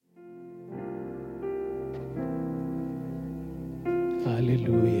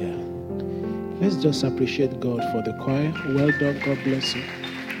Hallelujah. Let's just appreciate God for the choir. Well done. God bless you.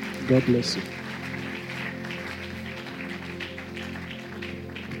 God bless you.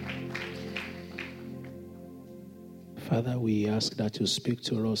 Father, we ask that you speak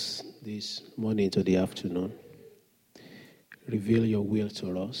to us this morning to the afternoon. Reveal your will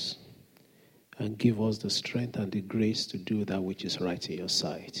to us and give us the strength and the grace to do that which is right in your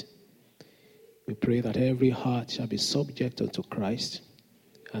sight. We pray that every heart shall be subject unto Christ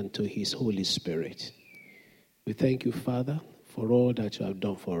and to his Holy Spirit. We thank you, Father, for all that you have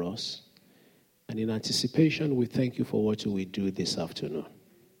done for us. And in anticipation, we thank you for what you will do this afternoon.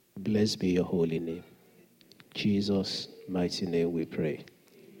 Blessed be your holy name. Jesus' mighty name we pray.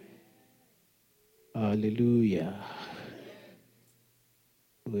 Hallelujah.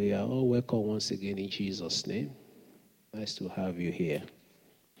 We are all welcome once again in Jesus' name. Nice to have you here.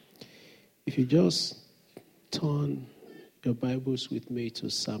 If you just turn your Bibles with me to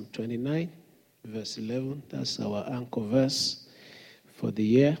Psalm 29, verse 11. That's our anchor verse for the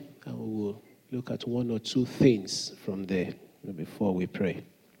year. And we will look at one or two things from there before we pray.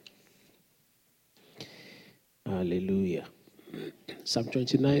 Hallelujah. Psalm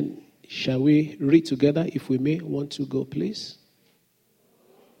 29. Shall we read together? If we may, 1, 2, go, please.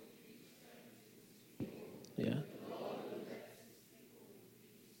 Yeah.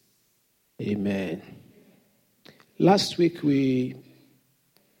 Amen. Last week we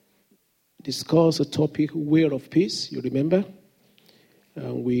discussed the topic, way of peace. You remember?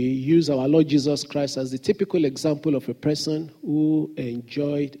 We use our Lord Jesus Christ as the typical example of a person who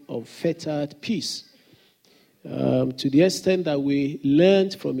enjoyed unfettered peace. To the extent that we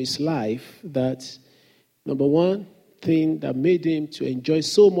learned from his life that, number one thing that made him to enjoy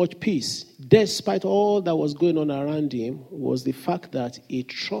so much peace, despite all that was going on around him, was the fact that he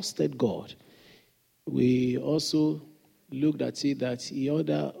trusted God. We also looked at it that he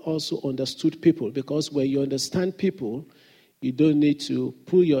also understood people, because when you understand people, you don't need to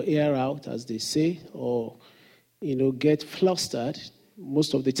pull your hair out, as they say, or get flustered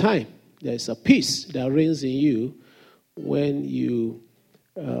most of the time. There's a peace that reigns in you when you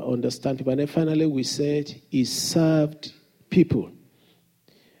understand people. And then finally we said he served people.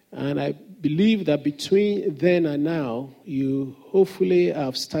 And I believe that between then and now, you hopefully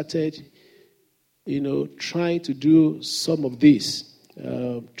have started, trying to do some of this,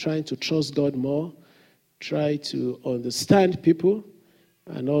 trying to trust God more, try to understand people,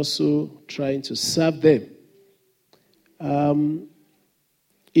 and also trying to serve them.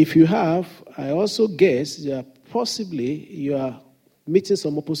 If you have, I also guess that possibly you are meeting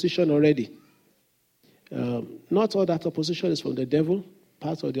some opposition already. Not all that opposition is from the devil.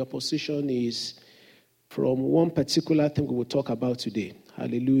 Part of the opposition is from one particular thing we will talk about today.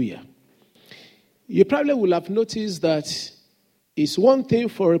 Hallelujah. You probably will have noticed that it's one thing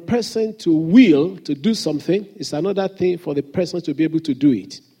for a person to will to do something. It's another thing for the person to be able to do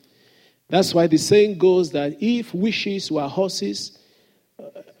it. That's why the saying goes that if wishes were horses,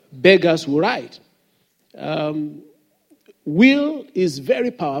 beggars will ride. Will is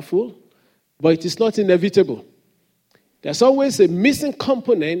very powerful, but it is not inevitable. There's always a missing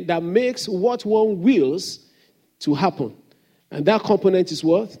component that makes what one wills to happen. And that component is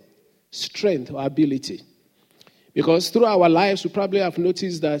what? Strength or ability. Because through our lives, we probably have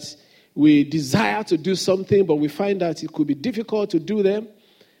noticed that we desire to do something, but we find that it could be difficult to do them.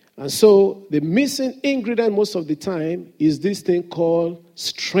 And so the missing ingredient most of the time is this thing called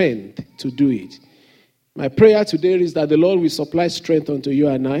strength to do it. My prayer today is that the Lord will supply strength unto you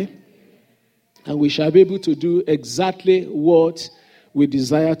and I, and we shall be able to do exactly what we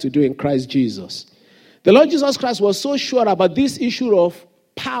desire to do in Christ Jesus. The Lord Jesus Christ was so sure about this issue of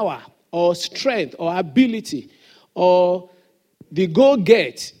power or strength or ability or the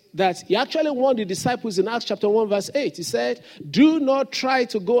go-get that he actually warned the disciples in Acts chapter 1 verse 8. He said, do not try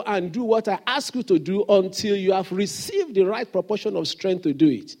to go and do what I ask you to do until you have received the right proportion of strength to do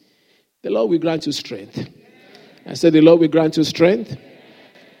it. The Lord will grant you strength. I said the Lord will grant you strength.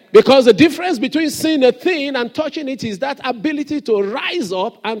 Because the difference between seeing a thing and touching it is that ability to rise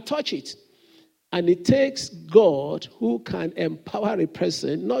up and touch it. And it takes God who can empower a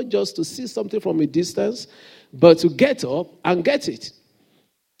person not just to see something from a distance, but to get up and get it.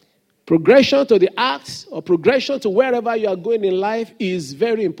 Progression to the acts or progression to wherever you are going in life is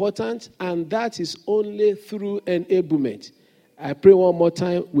very important, and that is only through enablement. I pray one more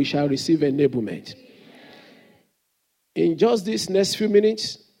time, we shall receive enablement. In just these next few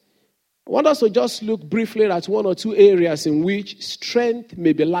minutes, I want us to just look briefly at one or two areas in which strength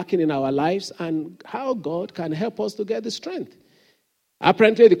may be lacking in our lives and how God can help us to get the strength.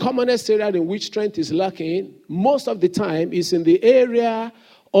 Apparently, the commonest area in which strength is lacking most of the time is in the area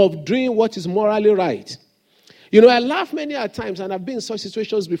of doing what is morally right. I laugh many a times, and I've been in such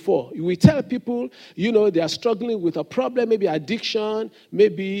situations before. We tell people, they are struggling with a problem, maybe addiction,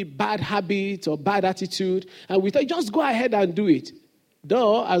 maybe bad habit or bad attitude, and we tell, just go ahead and do it.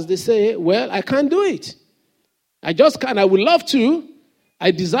 Though, as they say, well, I can't do it. I just can't. I would love to. I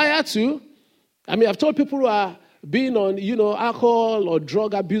desire to. I've told people who are being on, alcohol or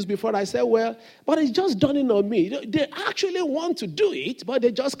drug abuse before, I say, well, but it's just dawning on me. They actually want to do it, but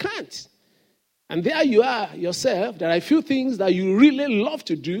they just can't. And there you are yourself. There are a few things that you really love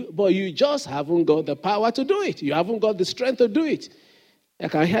to do, but you just haven't got the power to do it. You haven't got the strength to do it. I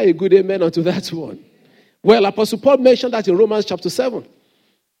can hear a good amen onto that one. Well, Apostle Paul mentioned that in Romans chapter 7,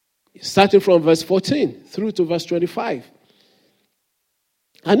 starting from verse 14 through to verse 25.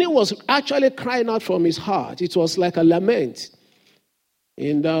 And he was actually crying out from his heart. It was like a lament.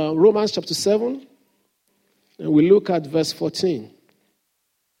 In Romans chapter 7, and we look at verse 14.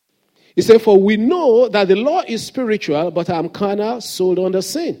 He said, for we know that the law is spiritual, but I am carnal, sold under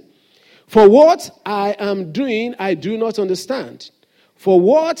sin. For what I am doing, I do not understand. For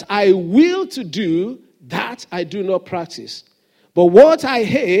what I will to do, that I do not practice. But what I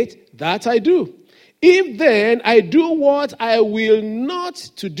hate, that I do. If then I do what I will not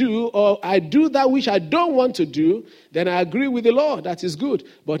to do, or I do that which I don't want to do, then I agree with the law, that is good.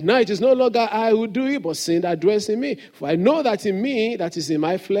 But now it is no longer I who do it, but sin that dwells in me. For I know that in me, that is in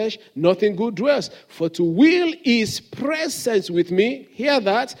my flesh, nothing good dwells. For to will is present with me, hear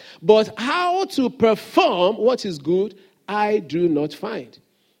that, but how to perform what is good, I do not find.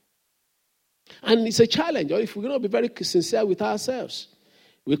 And it's a challenge, or if we're going to be very sincere with ourselves.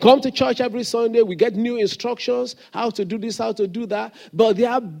 We come to church every Sunday, we get new instructions, how to do this, how to do that, but the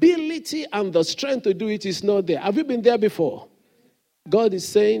ability and the strength to do it is not there. Have you been there before? God is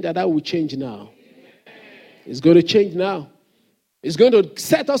saying that will change now. It's going to change now. It's going to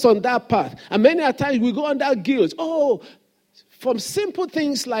set us on that path. And many a times we go on that guilt. From simple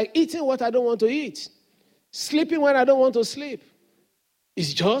things like eating what I don't want to eat, sleeping when I don't want to sleep.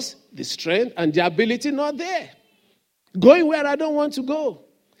 It's just the strength and the ability not there. Going where I don't want to go.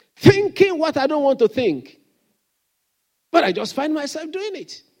 Thinking what I don't want to think. But I just find myself doing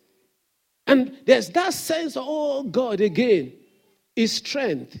it. And there's that sense of, God, again, is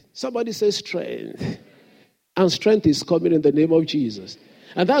strength. Somebody says strength. And strength is coming in the name of Jesus.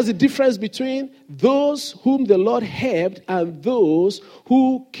 And that's the difference between those whom the Lord helped and those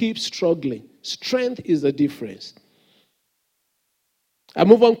who keep struggling. Strength is the difference. I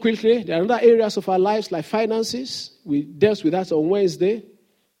move on quickly. There are other areas of our lives like finances. We dealt with that on Wednesday.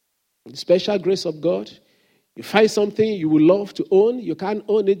 The special grace of God. You find something you would love to own. You can't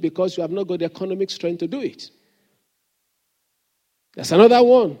own it because you have not got the economic strength to do it. That's another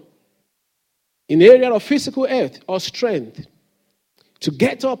one. In the area of physical health or strength, to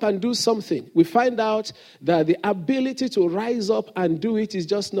get up and do something, we find out that the ability to rise up and do it is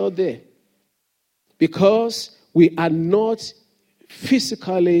just not there. Because we are not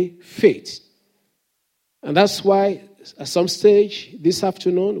physically fit. And that's why at some stage this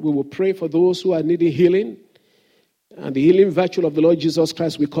afternoon we will pray for those who are needing healing, and the healing virtue of the Lord Jesus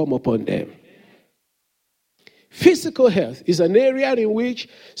Christ will come upon them. Physical health is an area in which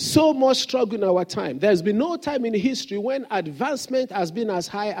so much struggle in our time. There's been no time in history when advancement has been as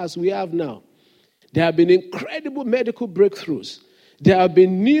high as we have now. There have been incredible medical breakthroughs. There have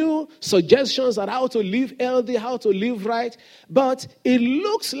been new suggestions on how to live healthy, how to live right. But it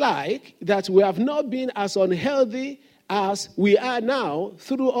looks like that we have not been as unhealthy as we are now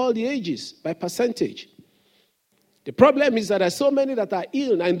through all the ages by percentage. The problem is that there are so many that are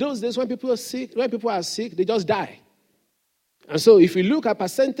ill. And in those days when people are sick, they just die. And so if you look at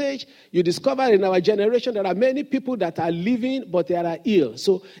percentage, you discover in our generation there are many people that are living, but they are ill.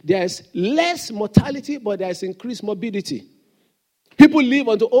 So there's less mortality, but there's increased morbidity. People live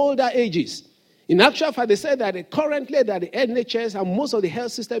unto older ages. In actual fact, they said that currently that the NHS and most of the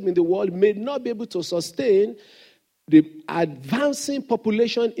health system in the world may not be able to sustain the advancing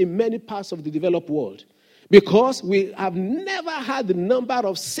population in many parts of the developed world. Because we have never had the number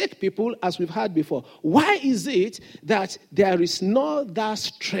of sick people as we've had before. Why is it that there is not that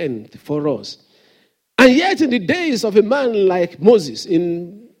strength for us? And yet in the days of a man like Moses,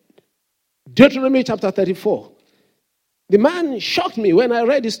 in Deuteronomy chapter 34, the man shocked me when I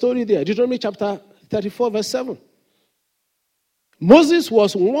read the story there. Deuteronomy chapter 34 verse 7. Moses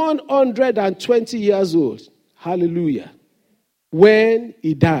was 120 years old. Hallelujah. When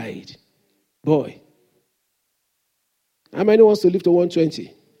he died. Boy. How many wants to live to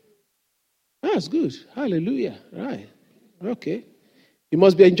 120? That's good. Hallelujah. Right. Okay. You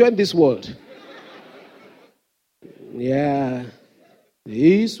must be enjoying this world. Yeah.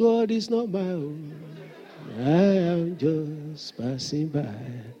 This world is not my own. I am just passing by.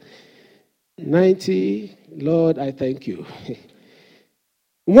 90, Lord, I thank you.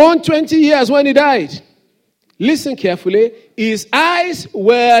 120 years when he died. Listen carefully. His eyes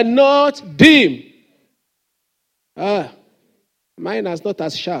were not dim. Mine is not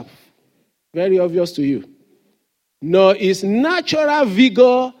as sharp. Very obvious to you. Nor his natural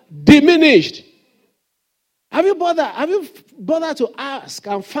vigor diminished. Have you bothered to ask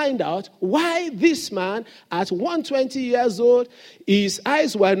and find out why this man at 120 years old, his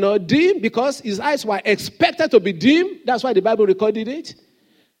eyes were not dim? Because his eyes were expected to be dim. That's why the Bible recorded it.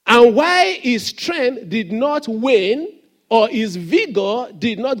 And why his strength did not wane or his vigor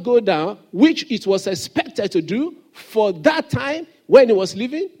did not go down, which it was expected to do for that time when he was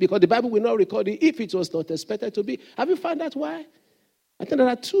living, because the Bible will not record it if it was not expected to be. Have you found out why? I think there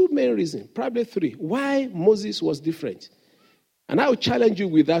are two main reasons, probably three, why Moses was different. And I will challenge you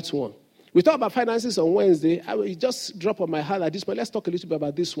with that one. We talked about finances on Wednesday. I will just drop on my heart at this point. Let's talk a little bit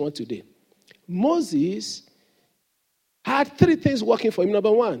about this one today. Moses had three things working for him.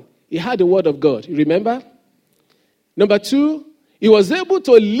 Number one, he had the word of God. You remember? Number two, he was able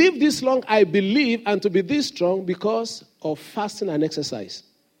to live this long, I believe, and to be this strong because of fasting and exercise.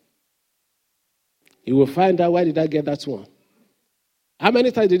 You will find out why did I get that one. How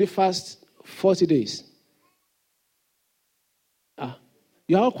many times did he fast? 40 days.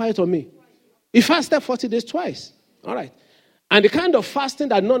 You're all quiet on me. He fasted 40 days twice. All right. And the kind of fasting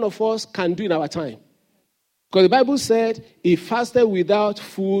that none of us can do in our time. Because the Bible said he fasted without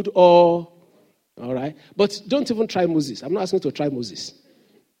food or... All right. But don't even try Moses. I'm not asking you to try Moses.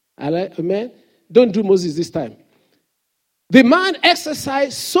 Amen? Don't do Moses this time. The man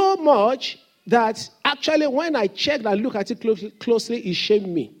exercised so much that actually when I checked and looked at it closely, it shamed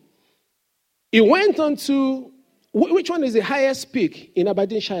me. He went on to... Which one is the highest peak in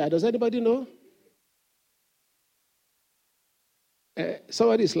Aberdeenshire? Does anybody know?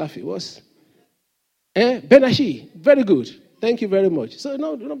 Somebody is laughing. What's... Benashi. Very good. Thank you very much. So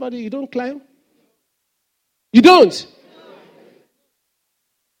nobody, you don't climb? You don't?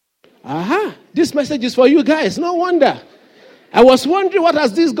 Aha. This message is for you guys. No wonder. I was wondering what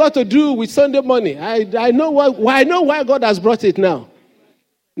has this got to do with Sunday morning. I know why God has brought it now.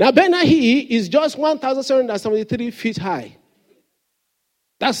 Now, Benahi is just 1,773 feet high.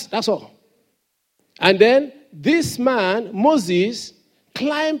 That's all. And then this man, Moses,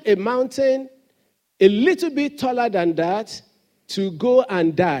 climbed a mountain a little bit taller than that to go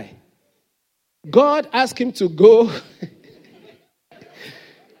and die. God asked him to go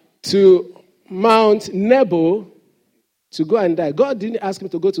to Mount Nebo to go and die. God didn't ask him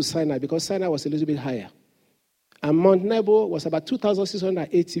to go to Sinai because Sinai was a little bit higher. And Mount Nebo was about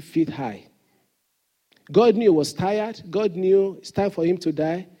 2,680 feet high. God knew he was tired. God knew it's time for him to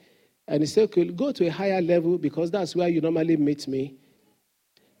die. And he said, okay, go to a higher level because that's where you normally meet me.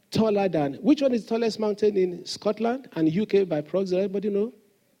 Taller than, which one is the tallest mountain in Scotland and UK by proxy? Anybody know?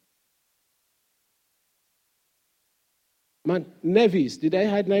 Mount Nevis. Did I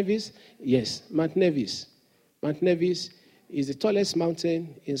hide Nevis? Yes, Mount Nevis. Mount Nevis is the tallest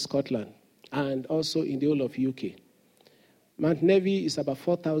mountain in Scotland and also in the whole of UK. Mount Nevis is about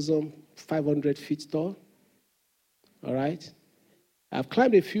 4,500 feet tall. All right? I've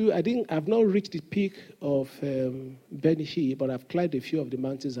climbed a few. I've not reached the peak of Benishi, but I've climbed a few of the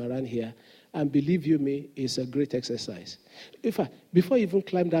mountains around here. And believe you me, it's a great exercise. Before you even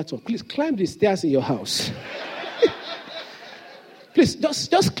climb that one, please climb the stairs in your house. Please,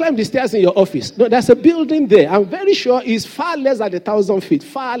 just climb the stairs in your office. No, there's a building there. I'm very sure it's far less than 1,000 feet.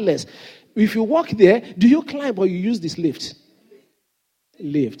 Far less. If you walk there, do you climb or you use this lift?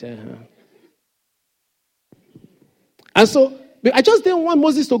 Lift. And so, I just didn't want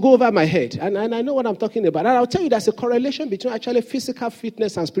Moses to go over my head. And I know what I'm talking about. And I'll tell you there's a correlation between actually physical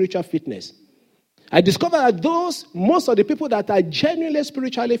fitness and spiritual fitness. I discovered that most of the people that are genuinely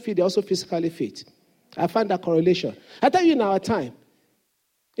spiritually fit, they're also physically fit. I find that correlation. I tell you in our time,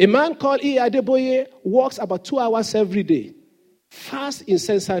 a man called E. Adeboye walks about 2 hours every day. Fast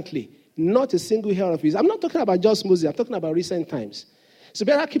incessantly. Not a single hair of his. I'm not talking about just Moses. I'm talking about recent times. So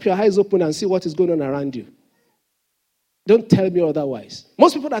better keep your eyes open and see what is going on around you. Don't tell me otherwise.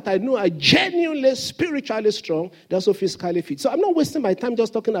 Most people that I know are genuinely spiritually strong. They're also physically fit. So I'm not wasting my time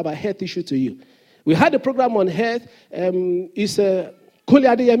just talking about health issue to you. We had a program on health. Is Kuli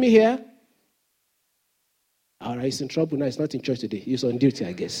Adeyemi here? All right, he's in trouble now. He's not in church today. He's on duty,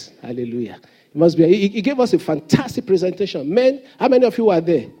 I guess. Hallelujah. He must be. He gave us a fantastic presentation. Men, how many of you were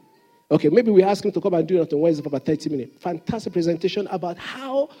there? Okay, maybe we ask him to come and do it on Wednesday for about 30 minutes. Fantastic presentation about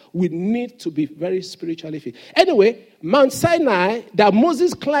how we need to be very spiritually fit. Anyway, Mount Sinai that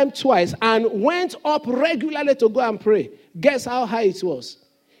Moses climbed twice and went up regularly to go and pray. Guess how high it was?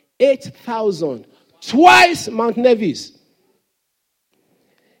 8,000. Twice Mount Nevis.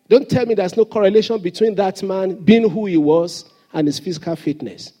 Don't tell me there's no correlation between that man being who he was and his physical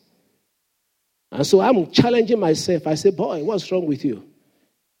fitness. And so I'm challenging myself. I say, boy, what's wrong with you?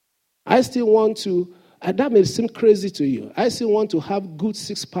 I still want to, and that may seem crazy to you, I still want to have good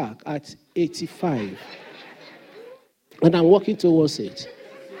six-pack at 85. And I'm working towards it.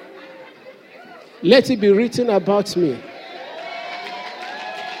 Let it be written about me.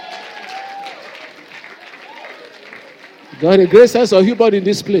 God, a great sense of humor in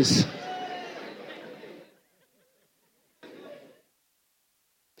this place.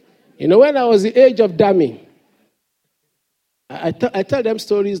 You know, when I was the age of damning, I tell them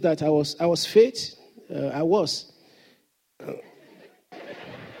stories that I was fit. I was.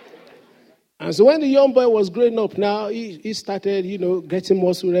 And so when the young boy was growing up now, he started, getting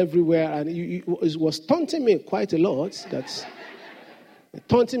muscle everywhere. And it was taunting me quite a lot.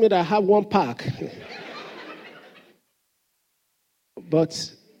 Taunting me that I have one pack.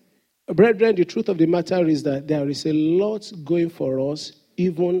 But, brethren, the truth of the matter is that there is a lot going for us,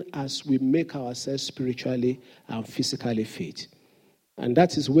 even as we make ourselves spiritually and physically fit. And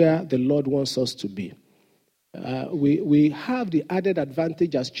that is where the Lord wants us to be. We have the added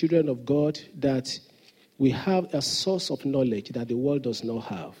advantage as children of God that we have a source of knowledge that the world does not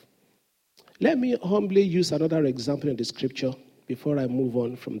have. Let me humbly use another example in the scripture before I move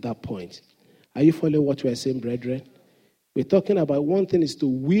on from that point. Are you following what we are saying, brethren? We're talking about one thing is to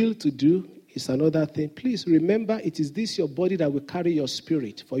will to do, is another thing. Please remember, it is this your body that will carry your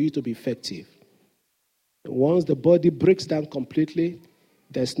spirit for you to be effective. Once the body breaks down completely,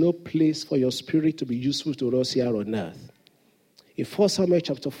 there's no place for your spirit to be useful to us here on earth. In 1 Samuel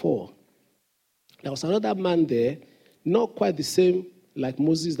chapter 4, there was another man there, not quite the same like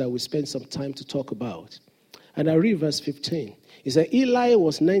Moses that we spent some time to talk about. And I read verse 15. It said, Eli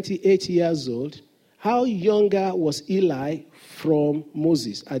was 98 years old. How younger was Eli from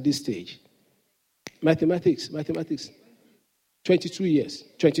Moses at this stage? Mathematics. 22 years.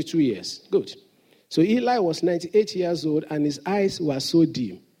 Good. So Eli was 98 years old and his eyes were so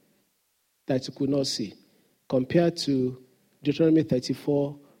dim that he could not see. Compared to Deuteronomy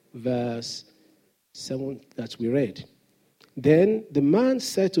 34 verse 7 that we read. Then the man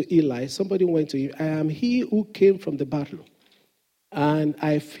said to Eli, somebody went to him, I am he who came from the battle. And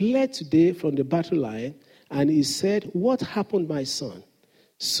I fled today from the battle line. And he said, what happened, my son?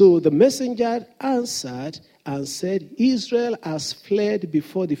 So the messenger answered and said, Israel has fled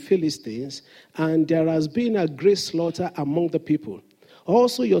before the Philistines, and there has been a great slaughter among the people.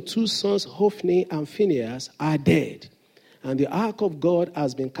 Also your two sons, Hophni and Phinehas, are dead, and the ark of God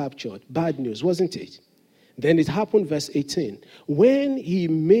has been captured. Bad news, wasn't it? Then it happened, verse 18, when he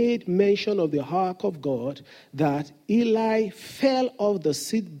made mention of the ark of God, that Eli fell off the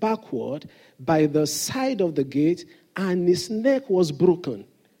seat backward by the side of the gate, and his neck was broken,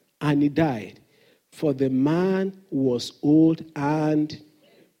 and he died. For the man was old and.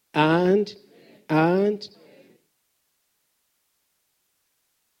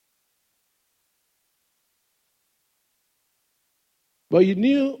 But you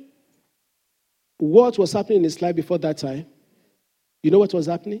knew what was happening in his life before that time. You know what was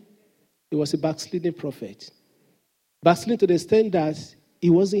happening? He was a backsliding prophet. Backsliding to the extent that he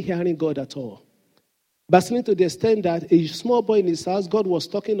wasn't hearing God at all. Backsliding to the extent that a small boy in his house, God was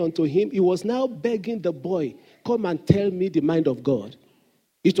talking unto him. He was now begging the boy, come and tell me the mind of God.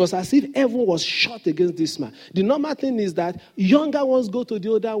 It was as if heaven was shut against this man. The normal thing is that younger ones go to the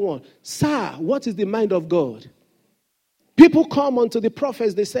older one. Sir, what is the mind of God? People come unto the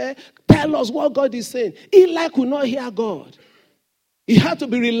prophets, they say, tell us what God is saying. Eli could not hear God. He had to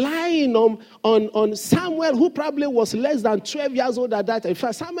be relying on Samuel, who probably was less than 12 years old at that time. In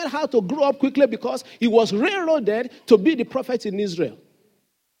fact, Samuel had to grow up quickly because he was railroaded to be the prophet in Israel.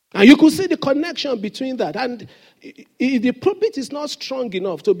 And you could see the connection between that. And if the pulpit is not strong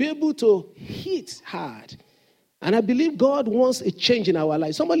enough to be able to hit hard, and I believe God wants a change in our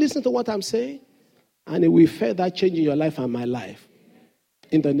life. Somebody listen to what I'm saying? And it will effect that change in your life and my life.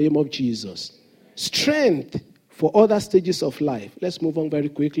 In the name of Jesus. Strength for other stages of life. Let's move on very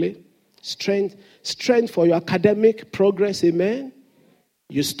quickly. Strength for your academic progress. Amen.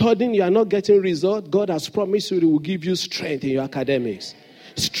 You're studying, you are not getting results. God has promised you He will give you strength in your academics.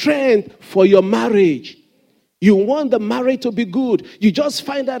 Strength for your marriage. You want the marriage to be good. You just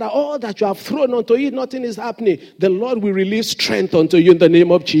find out that all that you have thrown onto it, nothing is happening. The Lord will release strength unto you in the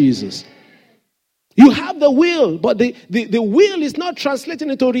name of Jesus. You have the will, but the will is not translating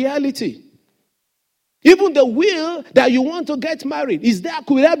into reality. Even the will that you want to get married,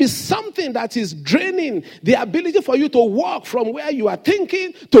 could there be something that is draining the ability for you to walk from where you are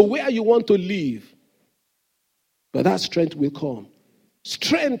thinking to where you want to live? But that strength will come.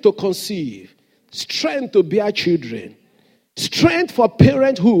 Strength to conceive. Strength to bear children. Strength for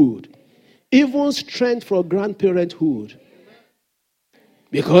parenthood. Even strength for grandparenthood.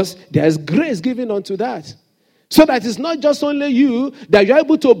 Because there is grace given unto that. So that it's not just only you that you're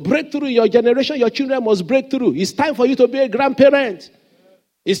able to break through your generation, your children must break through. It's time for you to be a grandparent.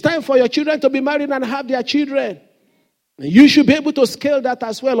 It's time for your children to be married and have their children. And you should be able to scale that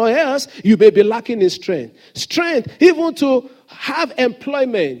as well, or else you may be lacking in strength. Strength, even to have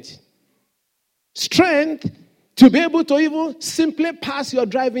employment. Strength to be able to even simply pass your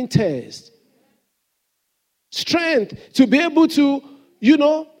driving test. Strength to be able to,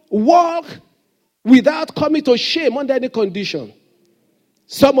 walk without coming to shame under any condition.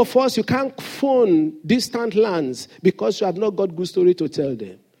 Some of us, you can't phone distant lands because you have not got good story to tell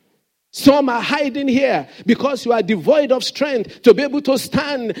them. Some are hiding here because you are devoid of strength to be able to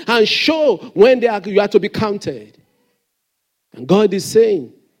stand and show when you are to be counted. And God is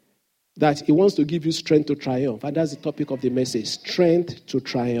saying that He wants to give you strength to triumph. And that's the topic of the message. Strength to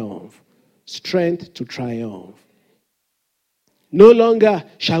triumph. Strength to triumph. No longer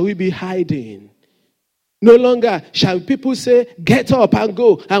shall we be hiding. No longer shall people say, get up and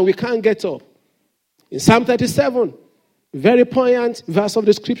go, and we can't get up. In Psalm 37, very poignant verse of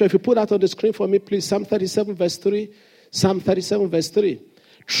the scripture. If you put that on the screen for me, please. Psalm 37, verse 3. Psalm 37, verse 3.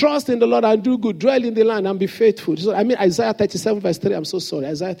 Trust in the Lord and do good. Dwell in the land and be faithful. So, Isaiah 37, verse 3. I'm so sorry.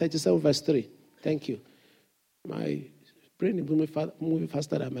 Isaiah 37, verse 3. Thank you. My brain is moving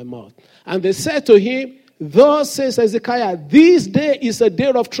faster than my mouth. And they said to him, thus says Hezekiah, this day is a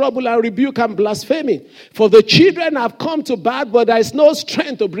day of trouble and rebuke and blasphemy. For the children have come to birth, but there is no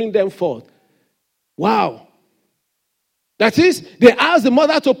strength to bring them forth. Wow. That is, they asked the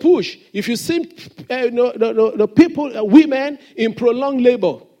mother to push. If you see the people, women in prolonged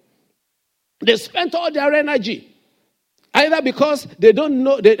labor, they spent all their energy. Either because they don't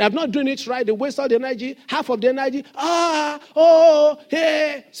know, they are not doing it right, they waste all the energy, half of the energy,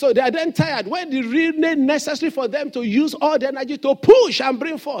 hey. So they are then tired. When the real need necessary for them to use all the energy to push and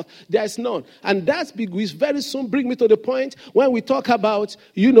bring forth, there is none. And that will very soon bring me to the point when we talk about,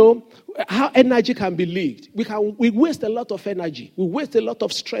 how energy can be leaked. We waste a lot of energy. We waste a lot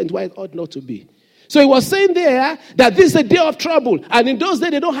of strength where it ought not to be. So he was saying there that this is a day of trouble. And in those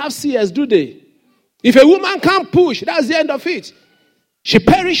days, they don't have CS, do they? If a woman can't push, that's the end of it. She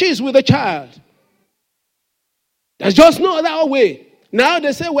perishes with a child. There's just no other way. Now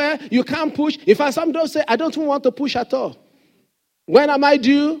they say, well, you can't push. Some don't say, I don't want to push at all. When am I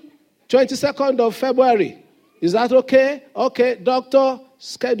due? 22nd of February. Is that okay? Okay, doctor,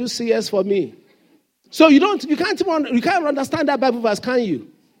 schedule CS for me. So you can't understand that Bible verse, can you?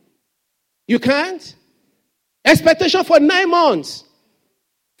 You can't? Expectation for 9 months.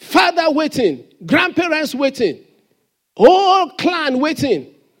 Father waiting, grandparents waiting, whole clan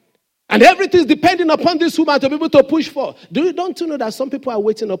waiting, and everything is depending upon this woman to be able to push for. Don't you know that some people are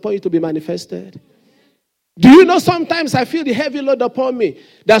waiting upon you to be manifested? Do you know sometimes I feel the heavy load upon me,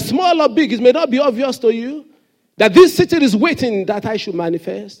 that small or big, it may not be obvious to you, that this city is waiting that I should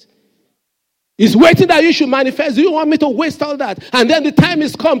manifest? It's waiting that you should manifest. Do you want me to waste all that? And then the time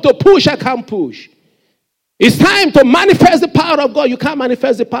is come to push, I can't push. It's time to manifest the power of God. You can't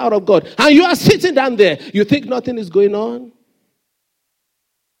manifest the power of God. And you are sitting down there. You think nothing is going on?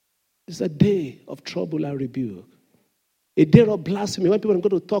 It's a day of trouble and rebuke. A day of blasphemy. When people are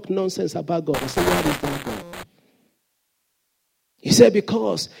going to talk nonsense about God, I say, what is that God? He said,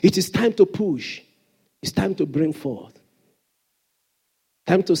 because it is time to push. It's time to bring forth.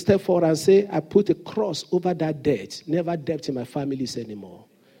 Time to step forward and say, I put a cross over that debt. Never debt in my families anymore.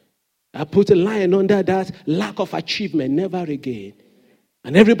 I put a line under that lack of achievement, never again.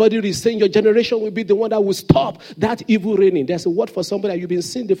 And everybody is saying your generation will be the one that will stop that evil reigning. There's a word for somebody. You've been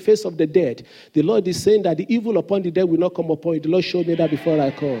seeing the face of the dead. The Lord is saying that the evil upon the dead will not come upon you. The Lord showed me that before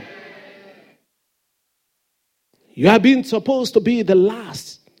I called. You have been supposed to be the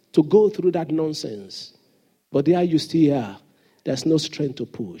last to go through that nonsense. But there you still are. There's no strength to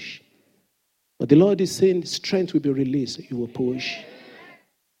push. But the Lord is saying strength will be released. You will push.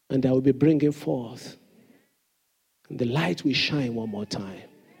 And I will be bringing forth. And the light will shine one more time.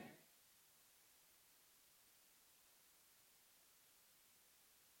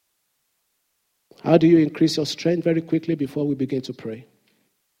 How do you increase your strength? Very quickly before we begin to pray.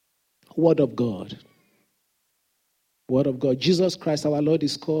 Word of God. Word of God. Jesus Christ, our Lord,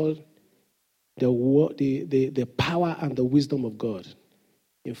 is called the power and the wisdom of God.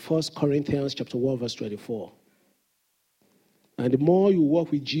 In 1 Corinthians chapter 1, verse 24. And the more you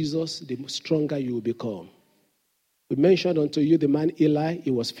walk with Jesus, the stronger you will become. We mentioned unto you the man Eli.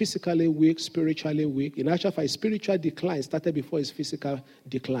 He was physically weak, spiritually weak. In actual fact, his spiritual decline started before his physical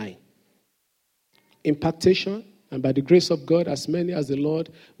decline. Impactation, and by the grace of God, as many as the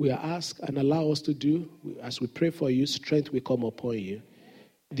Lord will ask and allow us to do, as we pray for you, strength will come upon you.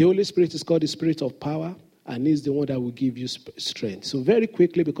 The Holy Spirit is called the Spirit of power, and He's the one that will give you strength. So very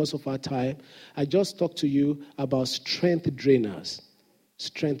quickly, because of our time, I just talked to you about strength drainers.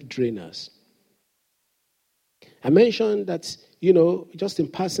 Strength drainers. I mentioned that, just in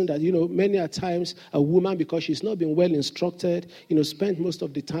passing that, many a times a woman, because she's not been well instructed, spent most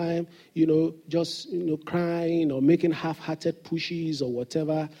of the time, just, crying or making half-hearted pushes or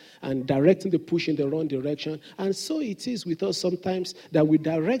whatever and directing the push in the wrong direction. And so it is with us sometimes that we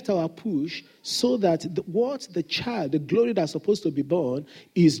direct our push so that the glory that's supposed to be born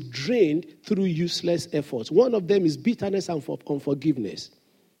is drained through useless efforts. One of them is bitterness and unforgiveness.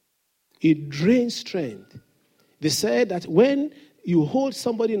 It drains strength. They said that when you hold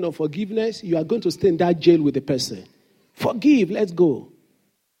somebody in unforgiveness, you are going to stay in that jail with the person. Forgive, let's go.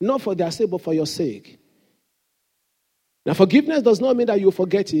 Not for their sake, but for your sake. Now, forgiveness does not mean that you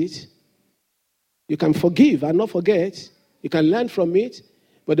forget it. You can forgive and not forget. You can learn from it.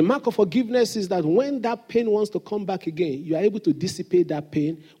 But the mark of forgiveness is that when that pain wants to come back again, you are able to dissipate that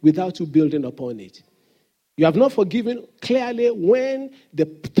pain without you building upon it. You have not forgiven clearly when the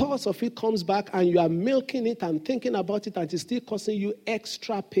thoughts of it comes back and you are milking it and thinking about it and it's still causing you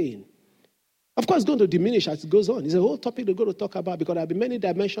extra pain. Of course, it's going to diminish as it goes on. It's a whole topic we're going to talk about because there have been many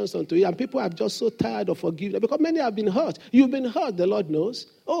dimensions onto it and people are just so tired of forgiveness because many have been hurt. You've been hurt, the Lord knows.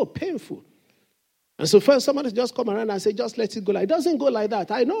 Oh, painful. And so first somebody just come around and say, just let it go. It doesn't go like that.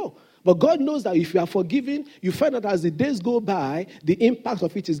 I know. But God knows that if you are forgiven, you find that as the days go by, the impact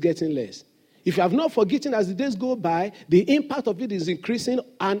of it is getting less. If you have not forgotten as the days go by, the impact of it is increasing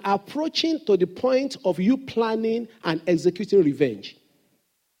and approaching to the point of you planning and executing revenge.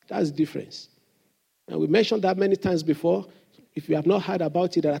 That's the difference. And we mentioned that many times before. If you have not heard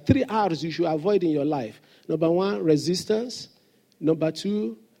about it, there are 3 R's you should avoid in your life. Number 1, resistance. Number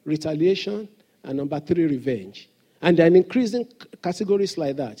 2, retaliation. And number 3, revenge. And there are increasing categories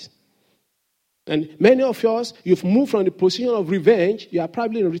like that. And many of us, you've moved from the position of revenge, you are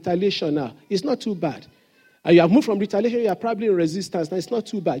probably in retaliation now. It's not too bad. And you have moved from retaliation, you are probably in resistance now. It's not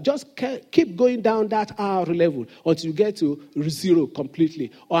too bad. Just keep going down that R level until you get to 0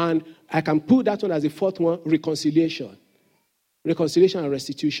 completely. And I can put that one as the 4th one, reconciliation. Reconciliation and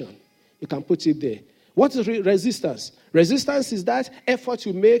restitution. You can put it there. What is resistance? Resistance is that effort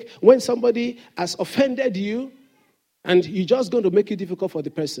you make when somebody has offended you and you're just going to make it difficult for the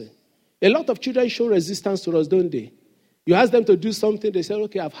person. A lot of children show resistance to us, don't they? You ask them to do something, they say,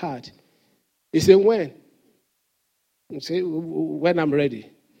 okay, I've heard. You say, when? You say, when I'm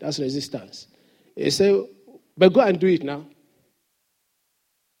ready. That's resistance. You say, but go and do it now.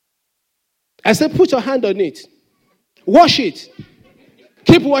 I say, put your hand on it. Wash it.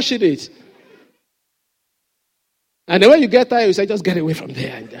 Keep washing it. And then when you get tired, you say, just get away from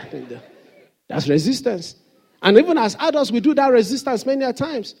there. That's resistance. And even as adults, we do that resistance many a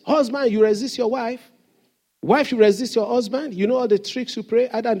times. Husband, you resist your wife. Wife, you resist your husband. You know all the tricks you play,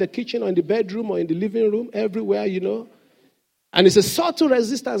 either in the kitchen or in the bedroom or in the living room, everywhere, And it's a subtle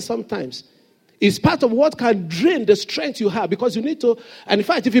resistance sometimes. It's part of what can drain the strength you have because you need to. And in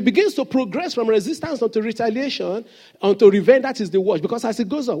fact, if it begins to progress from resistance onto retaliation, onto revenge, that is the worst. Because as it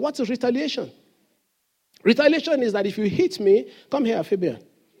goes on, what is retaliation? Retaliation is that if you hit me, come here, Fabian.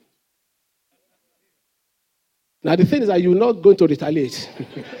 Now, the thing is that you're not going to retaliate.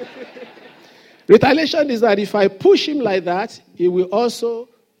 Retaliation is that if I push him like that, he will also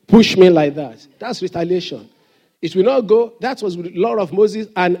push me like that. That's retaliation. It will not go. That was with the law of Moses,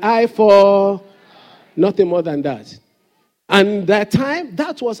 an eye for nothing more than that. And that time,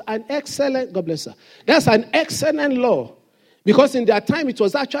 that was an excellent, God bless her. That's an excellent law. Because in that time, it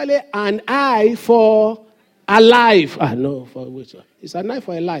was actually an eye for a life. No, for which? It's an eye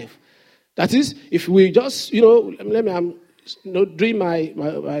for a life. That is, if we just, let me, doing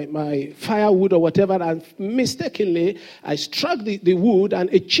my firewood or whatever, and mistakenly I struck the wood, and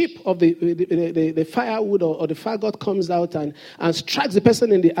a chip of the firewood or the fagot comes out and strikes the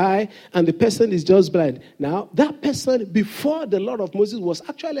person in the eye, and the person is just blind. Now, that person, before the law of Moses, was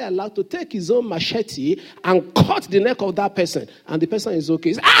actually allowed to take his own machete and cut the neck of that person, and the person is okay.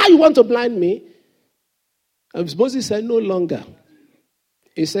 He says, you want to blind me? And Moses said, no longer.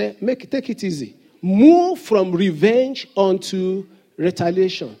 He said, take it easy. Move from revenge onto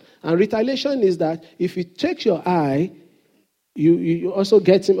retaliation. And retaliation is that if you take your eye, you also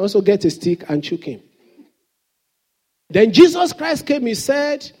get a stick and choke him. Then Jesus Christ came, he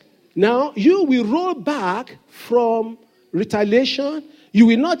said, now you will roll back from retaliation. You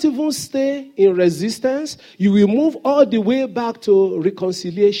will not even stay in resistance. You will move all the way back to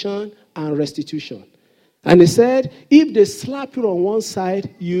reconciliation and restitution. And he said, if they slap you on one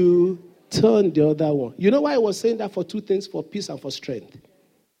side, you turn the other one. You know why I was saying that? For two things, for peace and for strength.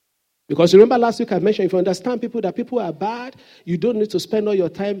 Because remember last week I mentioned, if you understand that people are bad, you don't need to spend all your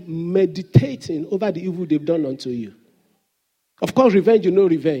time meditating over the evil they've done unto you. Of course, revenge, you know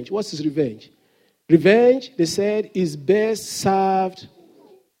revenge. What is revenge? Revenge, they said, is best served.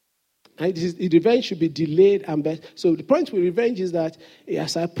 And revenge should be delayed and best. So the point with revenge is that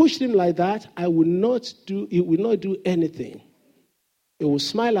as I pushed him like that, it will not do anything. It will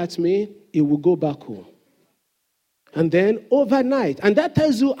smile at me, it will go back home. And then overnight, and that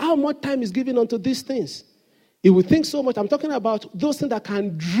tells you how much time is given unto these things. It will think so much. I'm talking about those things that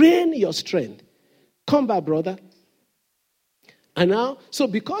can drain your strength. Come back, brother. And now, so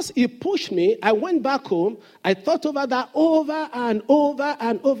because he pushed me, I went back home. I thought over that over and over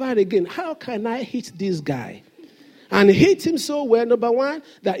and over again. How can I hit this guy? And hit him so well, number one,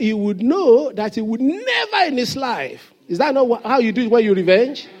 that he would know that he would never in his life. Is that not how you do it when you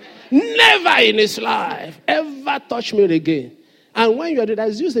revenge? Never in his life ever touch me again. And when you are there,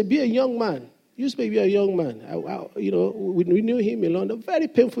 used to be a young man. We knew him in London. Very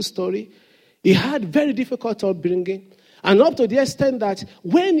painful story. He had very difficult upbringing. And up to the extent that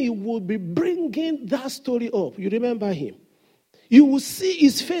when he would be bringing that story up, you remember him, you will see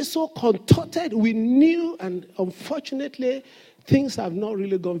his face so contorted. We knew, and unfortunately, things have not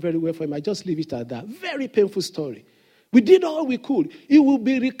really gone very well for him. I just leave it at that. Very painful story. We did all we could. He will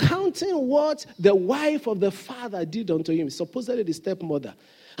be recounting what the wife of the father did unto him, supposedly the stepmother.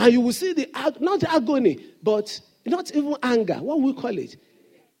 And you will see not agony, but not even anger. What we call it?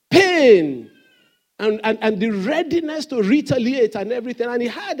 Pain. And the readiness to retaliate and everything. And he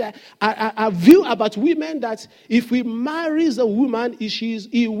had a view about women that if he marries a woman,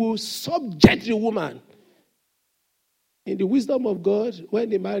 he will subject the woman. In the wisdom of God,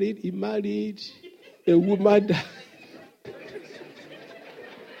 when he married a woman that...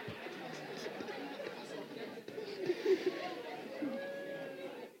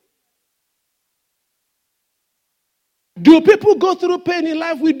 Do people go through pain in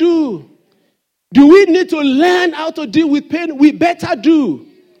life? We do. Do we need to learn how to deal with pain? We better do.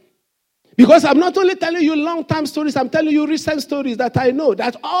 Because I'm not only telling you long-term stories, I'm telling you recent stories that I know.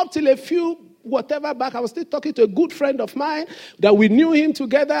 That up till a few, whatever back, I was still talking to a good friend of mine, that we knew him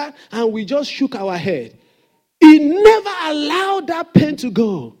together, and we just shook our head. He never allowed that pain to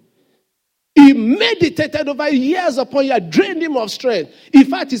go. He meditated over years upon years, drained him of strength. In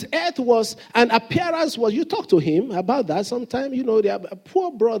fact, his health appearance was, you talk to him about that sometime, a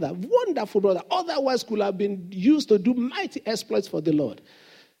poor brother, wonderful brother, otherwise could have been used to do mighty exploits for the Lord.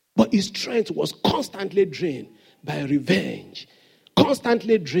 But his strength was constantly drained by revenge,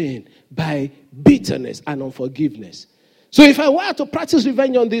 constantly drained by bitterness and unforgiveness. So if I were to practice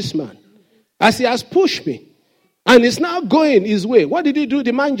revenge on this man, as he has pushed me, and it's now going his way. What did he do?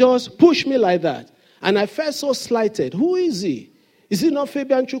 The man just pushed me like that. And I felt so slighted. Who is he? Is he not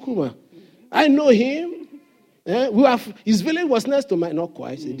Fabian Chukwuma? I know him. His village was next to mine, not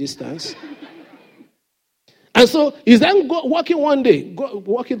quite a distance. And so he's then walking one day,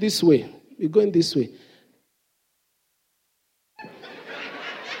 walking this way. We're going this way.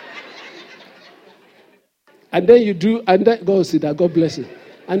 And then you do, and then, go see that, God bless you.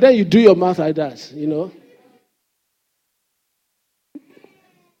 And then you do your mouth like that,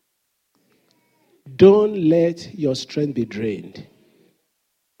 Don't let your strength be drained.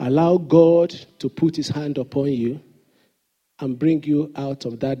 Allow God to put his hand upon you and bring you out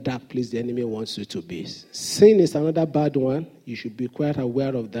of that dark place the enemy wants you to be. Sin is another bad one. You should be quite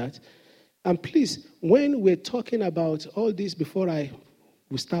aware of that. And please, when we're talking about all this, before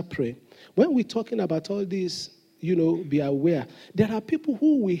we start praying, when we're talking about all this, be aware. There are people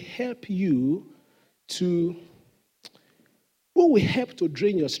who will help you to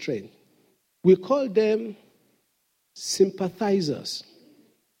drain your strength. We call them sympathizers.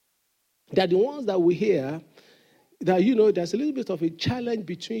 They're the ones that we hear that, there's a little bit of a challenge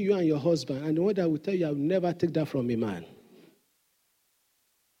between you and your husband, and the one that will tell you, I'll never take that from a man.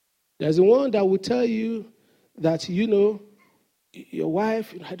 There's the one that will tell you that, your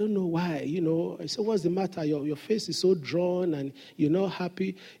wife, I don't know why, I said, what's the matter? Your face is so drawn and you're not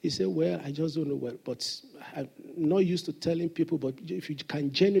happy. He said, well, I just don't know what, but I'm not used to telling people, but if you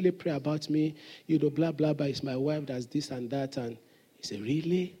can genuinely pray about me, blah, blah, blah, it's my wife, that's this and that. And he said,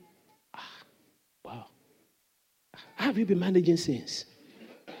 really? Wow. How have you been managing since?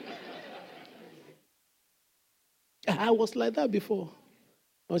 I was like that before.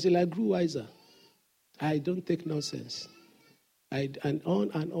 Until I grew wiser. I don't take nonsense. And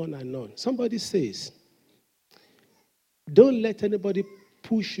on and on and on. Somebody says, don't let anybody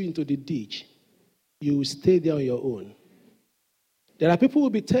push you into the ditch. You will stay there on your own. There are people who will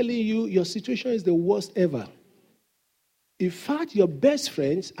be telling you your situation is the worst ever. In fact, your best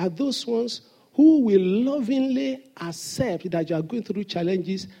friends are those ones who will lovingly accept that you are going through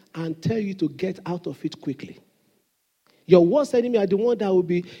challenges and tell you to get out of it quickly. Your worst enemy are the one that will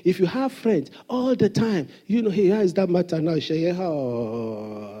be, if you have friends all the time, hey, how is that matter now?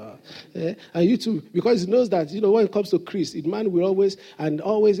 And you too, because he knows that, when it comes to Chris, the man will always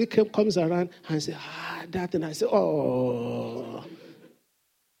it comes around and say, that, and I say, oh.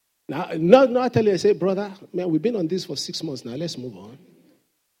 Now I tell you, I say, brother, man, we've been on this for 6 months now, let's move on.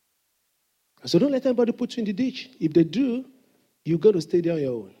 So don't let anybody put you in the ditch. If they do, you got to stay there on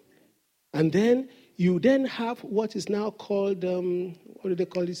your own. And then you then have what is now called, what do they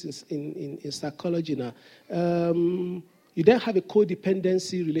call this in psychology now? You then have a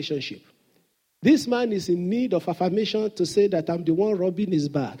codependency relationship. This man is in need of affirmation to say that I'm the one robbing his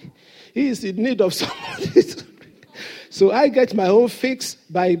bag. He is in need of somebody. So I get my own fix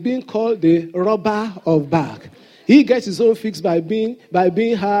by being called the robber of bag. He gets his own fix by being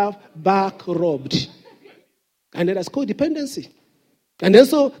half back robbed. And then there's codependency. And then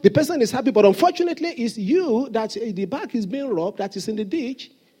so the person is happy, but unfortunately it's you that the bag is being robbed, that is in the ditch.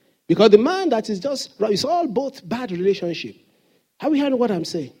 Because the man that is it's all both bad relationship. Have you heard what I'm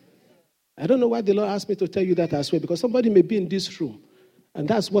saying? I don't know why the Lord asked me to tell you that as well, because somebody may be in this room, and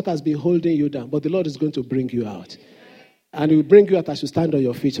that's what has been holding you down. But the Lord is going to bring you out. And He will bring you out as you stand on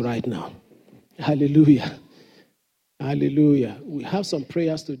your feet right now. Hallelujah. Hallelujah. We have some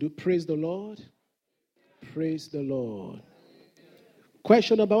prayers to do. Praise the Lord. Praise the Lord.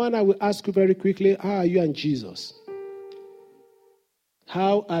 Question number 1, I will ask you very quickly. How are you and Jesus?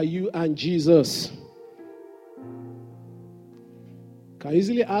 How are you and Jesus? Can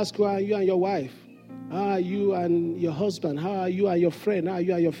easily ask you, how are you and your wife? How are you and your husband? How are you and your friend? How are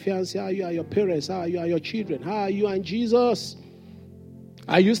you and your fiancé? How are you and your parents? How are you and your children? How are you and Jesus?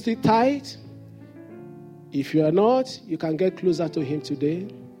 Are you still tight? If you are not, you can get closer to Him today.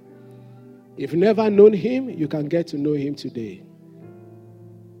 If you've never known Him, you can get to know Him today.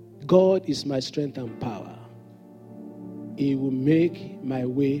 God is my strength and power. He will make my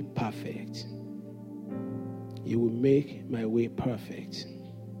way perfect. He will make my way perfect.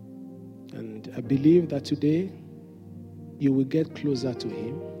 And I believe that today you will get closer to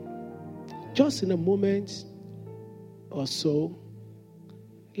Him. Just in a moment or so,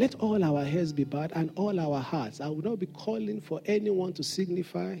 let all our heads be bowed and all our hearts. I will not be calling for anyone to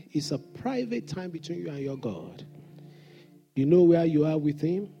signify. It's a private time between you and your God. You know where you are with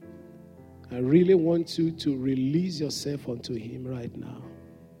Him. I really want you to release yourself unto Him right now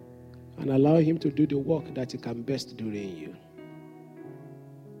and allow Him to do the work that He can best do in you.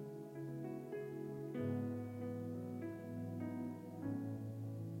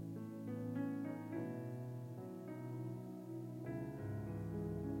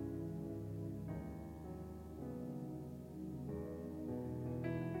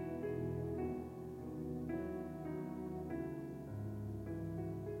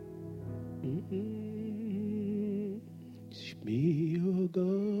 Me, oh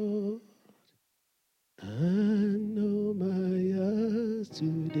God, I know my eyes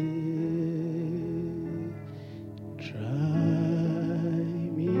today. Try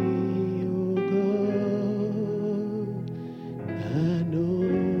me, oh God, I know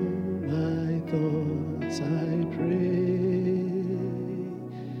my thoughts, I pray.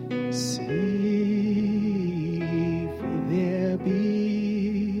 See if there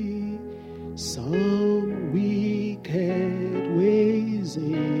be some wicked ways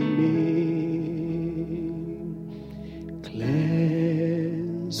in me.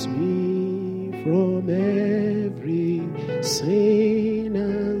 Cleanse me from every sin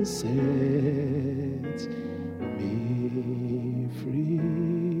and set me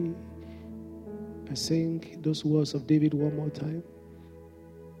free. I sing those words of David one more time.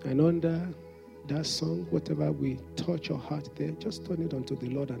 And under that song, whatever we touch your heart there, just turn it unto the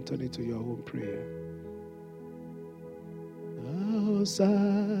Lord and turn it to your own prayer. Oh,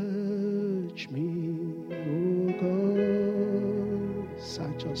 search me, oh God,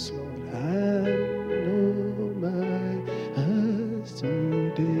 Search us, Lord, and know my heart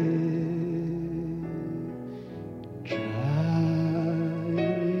today. Try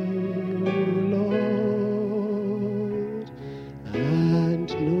me, O Lord, and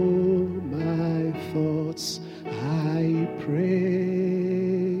know my thoughts, I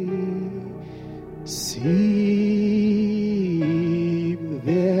pray. See if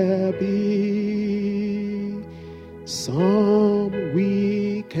there be some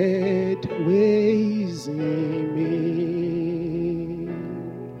wicked ways in me,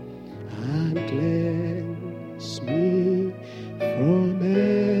 and cleanse me from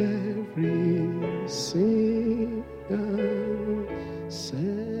every sin, and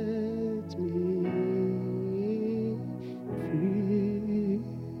set me free.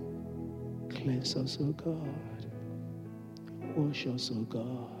 Cleanse us, O God. Wash us, O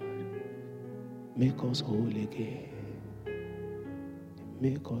God. Make us whole again.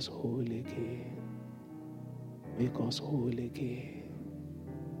 Make us whole again. Make us whole again.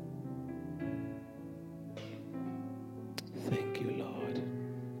 Thank you, Lord.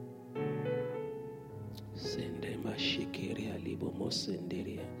 Sende mashikiria libo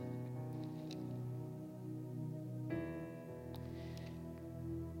mosenderia.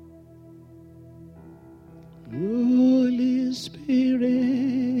 Holy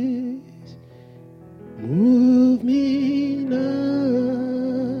Spirit, move me now.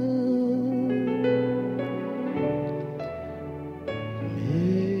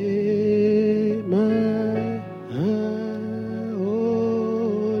 Make my heart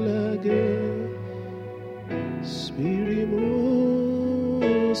whole again. Spirit,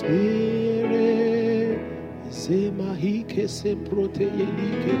 move, Spirit. Zema hike se prote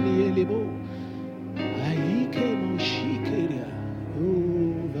yelike ni elimo. Aike mo shikeria.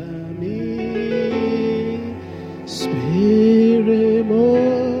 Over me. Spirit, move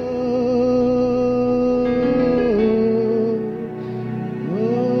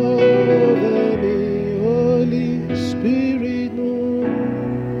over me. Holy Spirit,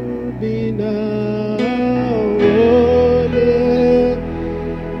 move me now. Holy,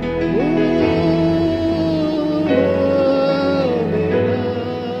 move me now.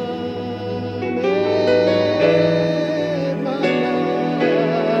 Make my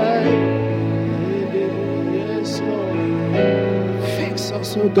life. Yes, Lord. Fix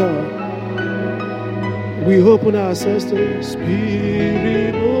us, oh God. We open ourselves to you.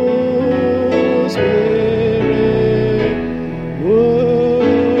 Spirit, oh Spirit,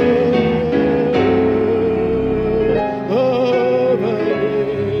 over me.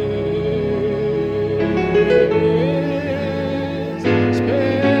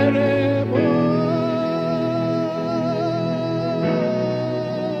 Spirit, over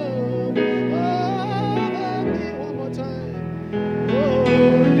me. One more time.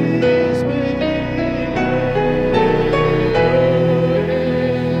 Holy Spirit.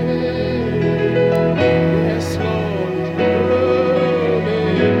 Yes, Lord.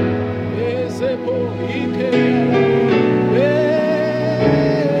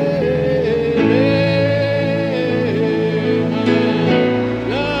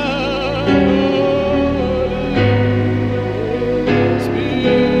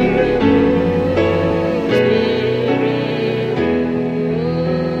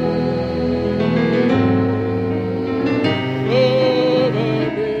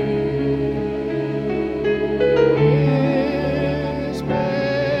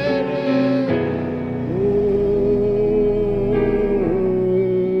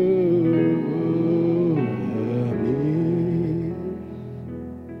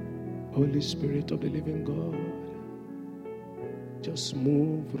 Holy Spirit of the living God, just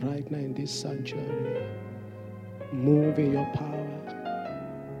move right now in this sanctuary. Move in your power.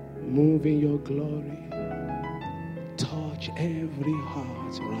 Move in your glory. Touch every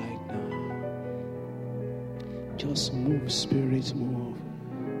heart right now. Just move, Spirit, move.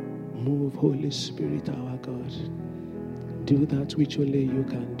 Move, Holy Spirit, our God. Do that which only you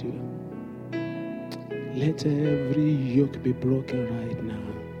can do. Let every yoke be broken right now.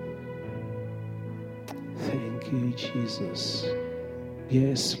 Thank you, Jesus.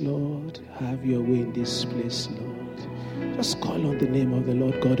 Yes, Lord, have your way in this place, Lord. Just call on the name of the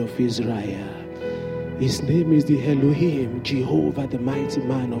Lord God of Israel. His name is the Elohim, Jehovah, the mighty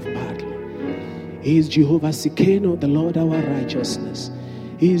man of battle. He is Jehovah Sikeno, the Lord our righteousness.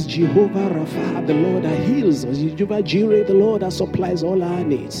 He is Jehovah Rapha, the Lord that heals us. He is Jehovah Jireh, the Lord that supplies all our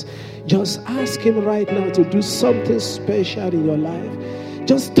needs. Just ask him right now to do something special in your life.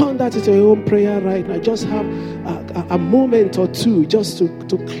 Just turn that into your own prayer right now. Just have a moment or two just to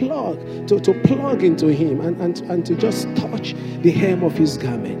plug into him and to just touch the hem of his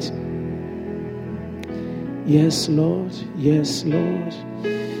garment. Yes, Lord. Yes, Lord.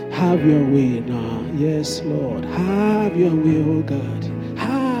 Have your way now. Yes, Lord. Have your way, oh God.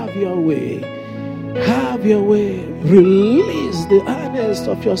 Have your way. Have your way. Release the earnest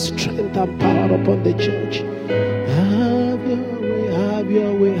of your strength and power upon the church. Have your way. Have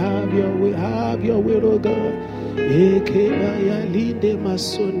your way. Have your way. Have your way, oh God.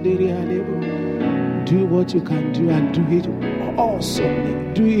 Do what you can do and do it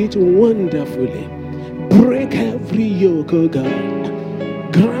awesomely. Do it wonderfully. Break every yoke, oh God.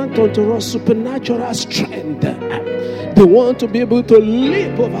 Grant unto us supernatural strength. They want to be able to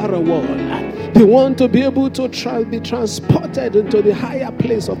leap over a wall. They want to be able to be transported into the higher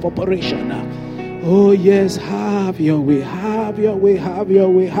place of operation. Oh yes, have your way, have your way, have your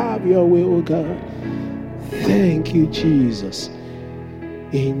way, have your way, oh God. Thank you, Jesus.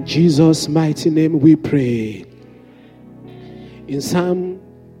 In Jesus' mighty name we pray. In Psalm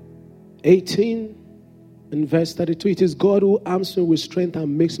 18 and verse 32, it is God who arms me with strength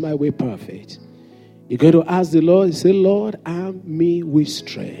and makes my way perfect. You're going to ask the Lord, you say, Lord, arm me with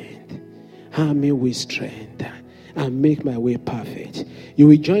strength. Arm me with strength and make my way perfect. You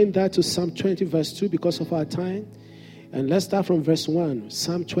will join that to Psalm 20 verse 2 because of our time. And let's start from verse 1.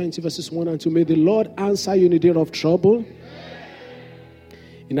 Psalm 20 verses 1 and 2. May the Lord answer you in the day of trouble.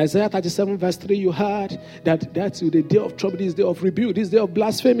 In Isaiah 37 verse 3, you heard that that's the day of trouble, this day of rebuke, this day of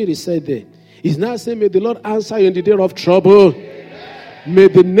blasphemy, he said there. He's now saying, may the Lord answer you in the day of trouble. May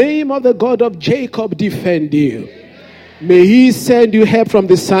the name of the God of Jacob defend you. May he send you help from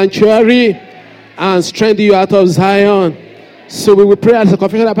the sanctuary and strengthen you out of Zion. So we will pray as a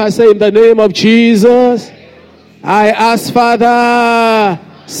confession that I say, in the name of Jesus, I ask, Father,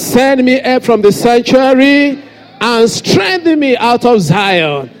 send me help from the sanctuary and strengthen me out of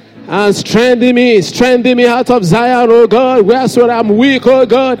Zion. And strengthen me out of Zion, oh God. Wheresoever I'm weak, oh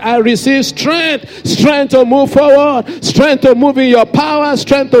God, I receive strength. Strength to move forward. Strength to move in your power.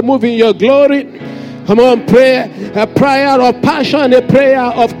 Strength to move in your glory. Come on, pray a prayer of passion, a prayer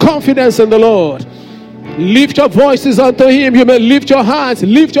of confidence in the Lord. Lift your voices unto him. You may lift your hands.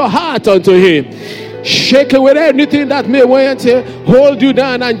 Lift your heart unto him. Shake away anything that may want to hold you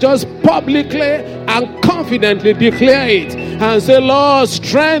down and just publicly and confidently declare it and say, Lord,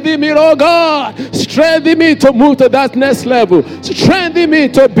 strengthen me, oh God. Strengthen me to move to that next level. Strengthen me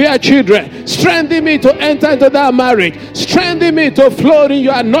to bear children. Strengthen me to enter into that marriage. Strengthen me to flow in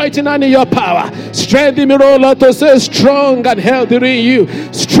your anointing and in your power. Strengthen me, oh Lord, to stay strong and healthy in you.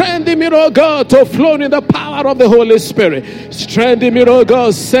 Strengthen me, oh God, to flow in the power of the Holy Spirit. Strengthen me, oh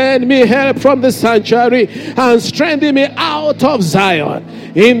God. Send me help from the sanctuary and strengthen me out of Zion.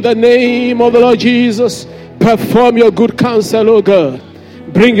 In the name of the Lord Jesus, perform your good counsel, oh God.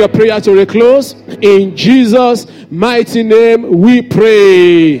 Bring your prayer to a close. In Jesus' mighty name we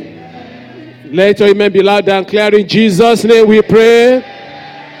pray. Let your amen be loud and clear. In Jesus' name we pray.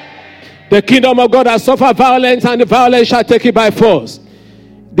 The kingdom of God has suffered violence, and the violence shall take it by force.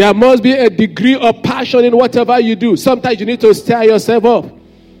 There must be a degree of passion in whatever you do. Sometimes you need to stir yourself up.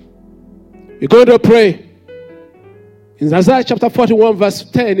 You're going to pray. In Isaiah chapter 41 verse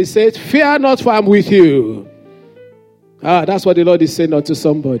 10, it says, fear not, for I am with you. That's what the Lord is saying unto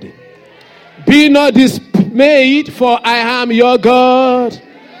somebody. Be not dismayed, for I am your God.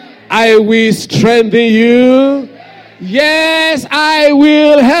 I will strengthen you. Yes, I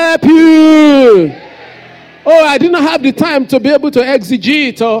will help you. Oh, I did not have the time to be able to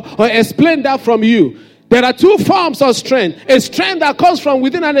exegete or explain that from you. There are two forms of strength. A strength that comes from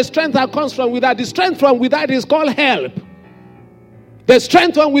within and a strength that comes from without. The strength from without is called help. The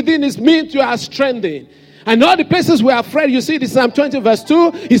strength from within is meant you are strengthened. And all the places we are afraid, you see this Psalm 20 verse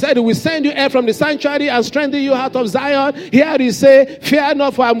 2, he said, he will send you help from the sanctuary and strengthen you out of Zion. Here he say, fear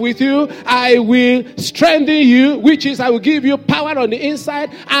not, for I am with you. I will strengthen you, which is I will give you power on the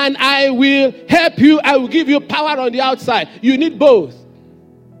inside, and I will help you. I will give you power on the outside. You need both.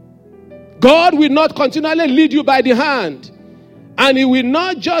 God will not continually lead you by the hand. And he will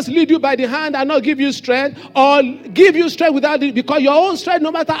not just lead you by the hand and not give you strength, or give you strength without it, because your own strength,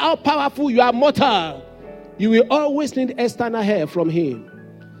 no matter how powerful, you are mortal. You will always need external help from him.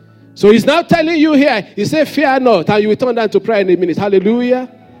 So he's now telling you here, he said, fear not, and you will turn down to prayer in a minute. Hallelujah.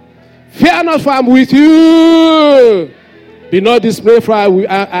 Fear not, for I am with you. Be not dismayed, for I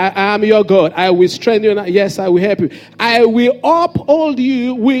am your God. I will strengthen you. Yes, I will help you. I will uphold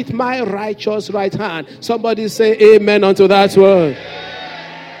you with my righteous right hand. Somebody say amen unto that word.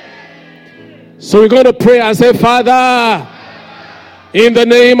 So we're going to pray and say, Father, In the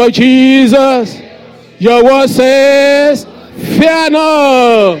name of Jesus. Your word says, fear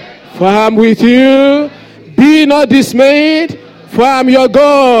not, for I am with you. Be not dismayed, for I am your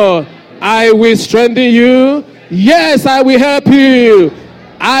God. I will strengthen you. Yes, I will help you.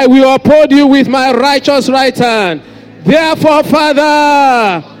 I will uphold you with my righteous right hand. Therefore,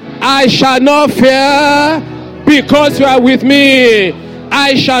 Father, I shall not fear, because you are with me.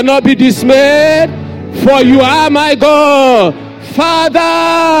 I shall not be dismayed, for you are my God.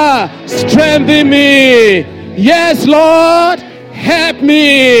 Father, strengthen me. Yes, Lord, help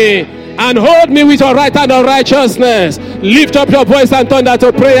me and hold me with your right hand of righteousness. Lift up your voice and turn that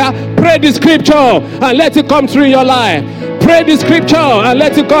to prayer. Pray the scripture and let it come through in your life. Pray the scripture and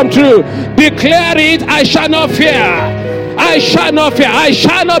let it come true. Declare it. I shall not fear. I shall not fear. I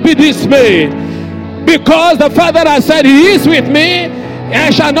shall not be dismayed. Because the Father has said he is with me. I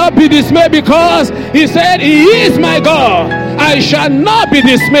shall not be dismayed, because he said he is my God. I shall not be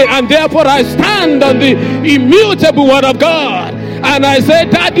dismayed, and therefore I stand on the immutable word of God. And I say,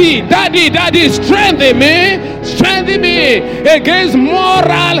 Daddy, strengthen me against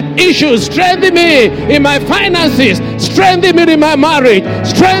moral issues. Strengthen me in my finances. Strengthen me in my marriage.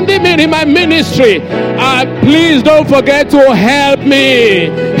 Strengthen me in my ministry. Please don't forget to help me.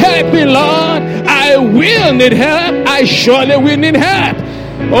 Help me, Lord. I will need help. I surely will need help.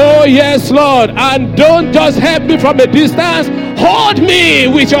 Oh, yes, Lord. And don't just help me from a distance. Hold me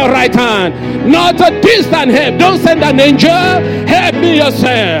with your right hand. Not a distant help. Don't send an angel. Help me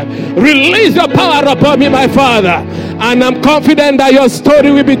yourself. Release your power upon me, my Father. And I'm confident that your story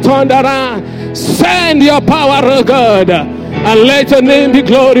will be turned around. Send your power, oh God. And let your name be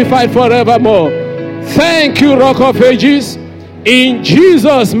glorified forevermore. Thank you, Rock of Ages. In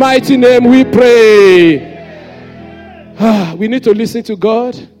Jesus' mighty name we pray. We need to listen to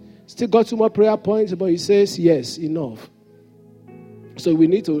God. Still got 2 more prayer points, but he says, yes, enough. So we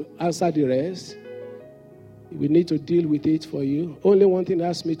need to answer the rest. We need to deal with it for you. Only one thing he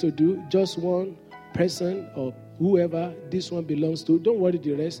asked me to do, just one person or whoever this one belongs to. Don't worry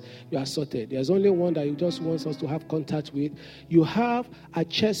the rest, you are sorted. There's only one that he just wants us to have contact with. You have a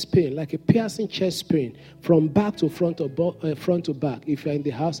chest pain, like a piercing chest pain, from back to front to back. If you're in the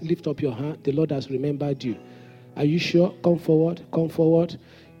house, lift up your hand. The Lord has remembered you. Are you sure? Come forward. Come forward.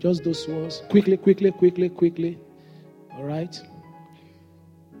 Just those ones. Quickly. All right.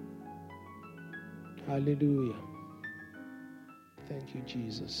 Hallelujah. Thank you,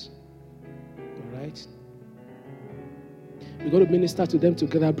 Jesus. All right. We're going to minister to them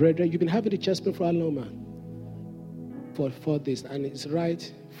together, brethren. You've been having the chest pain for how long, man? For 4 days. And it's right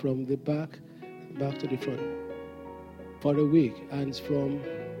from the back to the front. For a week. And it's from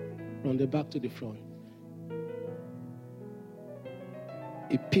the back to the front.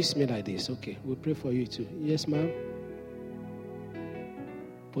 It pissed me like this. Okay, we'll pray for you too. Yes, ma'am?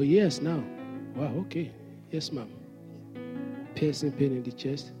 For years now. Wow, okay. Yes, ma'am. Piercing pain in the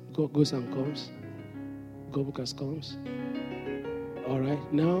chest. Goes and comes. Goes comes. All right.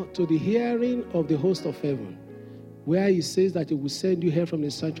 Now, to the hearing of the host of heaven, where he says that he will send you here from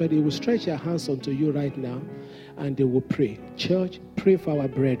the sanctuary, they will stretch their hands unto you right now, and they will pray. Church, pray for our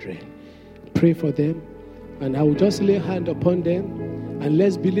brethren. Pray for them. And I will just lay a hand upon them, and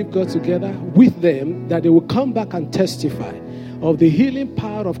let's believe God together with them that they will come back and testify of the healing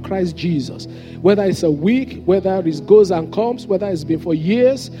power of Christ Jesus. Whether it's a week, whether it goes and comes, whether it's been for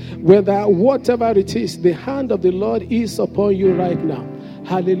years, whether whatever it is, the hand of the Lord is upon you right now.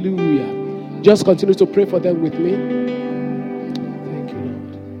 Hallelujah. Just continue to pray for them with me. Thank you,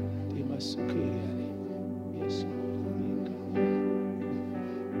 Lord. Yes,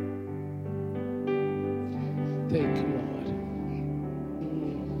 thank you, Lord.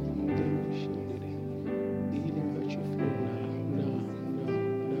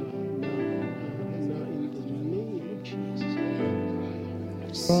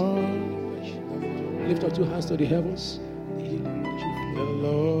 Lift up 2 hands to the heavens. The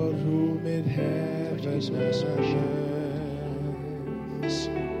Lord who made heaven and earth,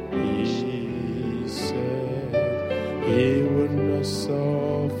 he said he would not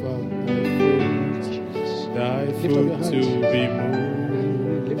suffer thy foot to be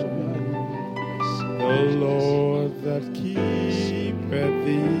moved. The Lord that keepeth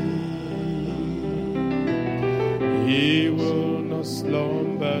thee, he will not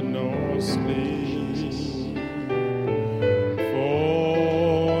slumber nor sleep.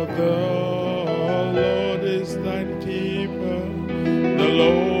 For the Lord is thine keeper, the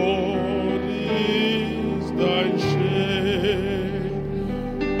Lord is thine shade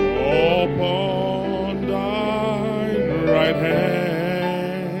upon thine right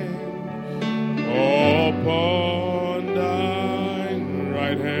hand, upon thine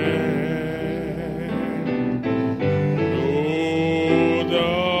right hand. No,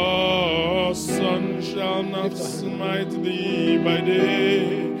 the sun shall not smite thee by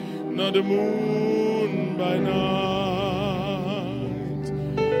day, nor the moon by night.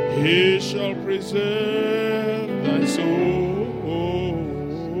 He shall preserve thy soul,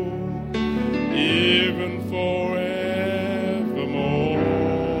 even forevermore.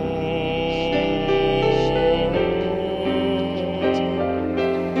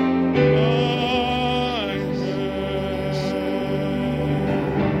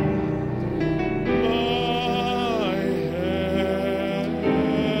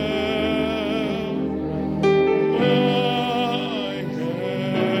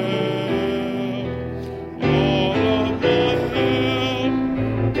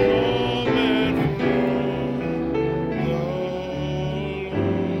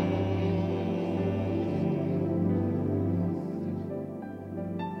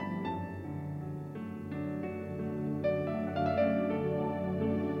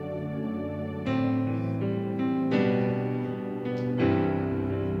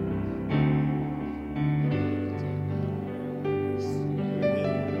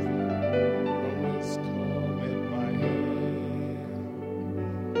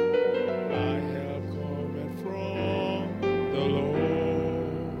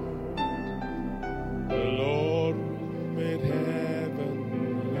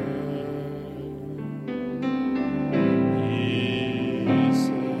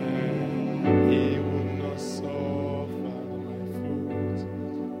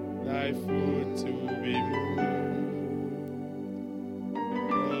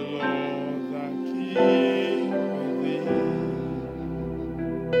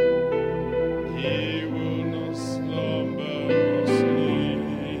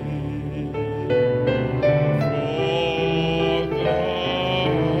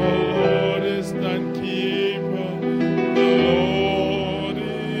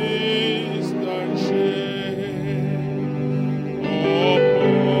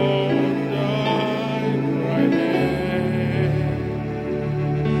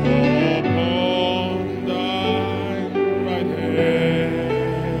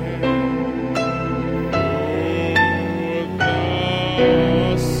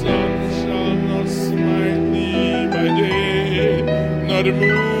 The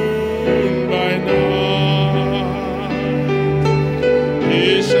moon by night,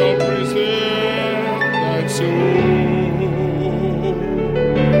 he shall preserve thy soul,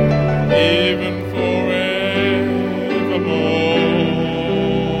 even forevermore.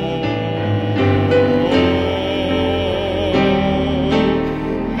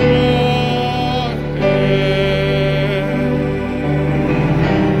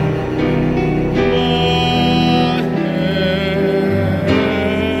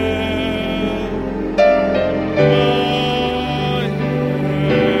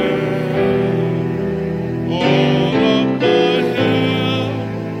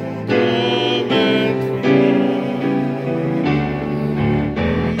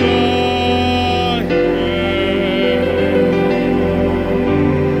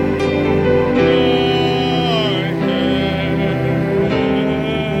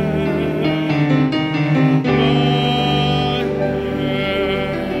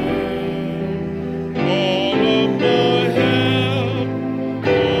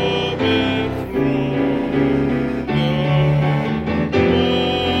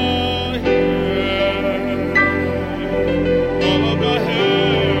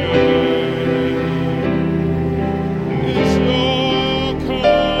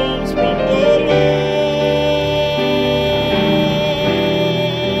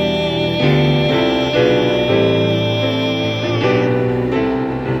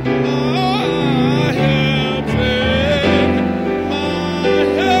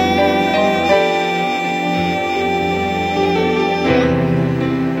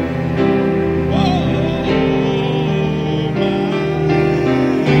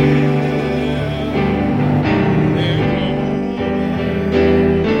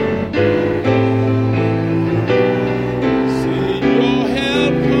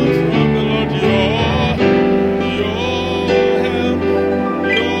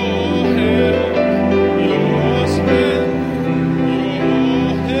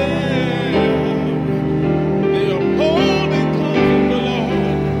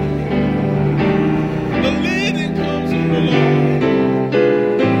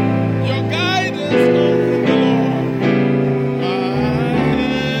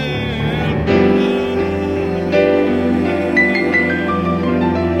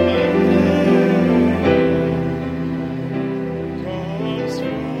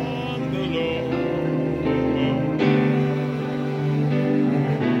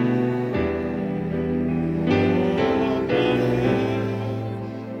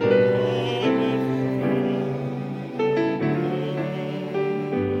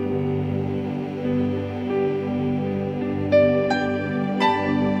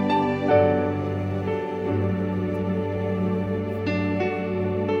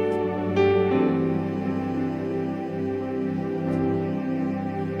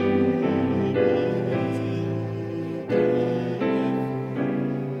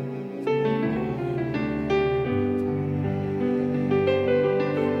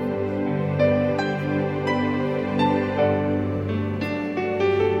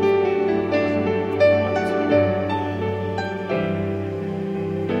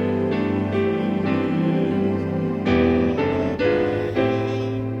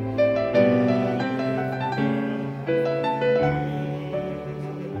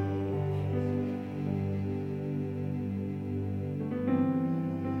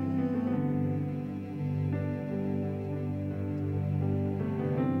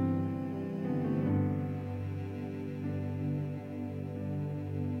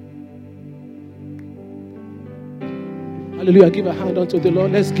 Hallelujah. Give a hand unto the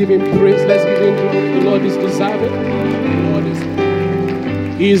Lord. Let's give him praise. Let's give him glory. The Lord is deserving. The Lord is.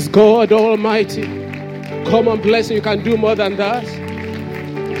 He is God Almighty. Come on, blessing. You can do more than that.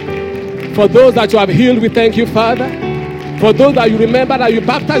 For those that you have healed, we thank you, Father. For those that you remember that you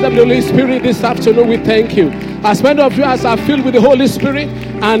baptized them in the Holy Spirit this afternoon, we thank you. As many of you as are filled with the Holy Spirit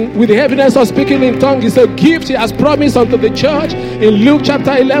and with the evidence of speaking in tongues is a gift he has promised unto the church. In Luke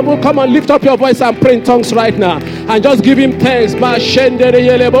chapter 11, come on, lift up your voice and pray in tongues right now. And just give him thanks.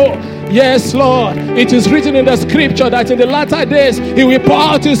 Yes, Lord. It is written in the scripture that in the latter days, he will pour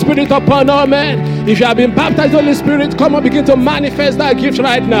out his Spirit upon all men. If you have been baptized in the Holy Spirit, come on, begin to manifest that gift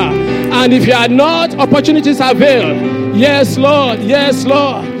right now. And if you are not, opportunities avail. Yes, Lord. Yes,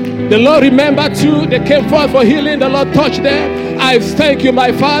 Lord. The Lord remembered too. They came forth for healing. The Lord touched them. I thank you,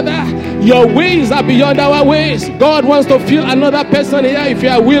 my Father. Your ways are beyond our ways. God wants to fill another person here. If you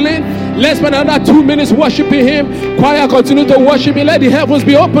are willing, let's spend another 2 minutes worshiping him. Choir, continue to worship him. Let the heavens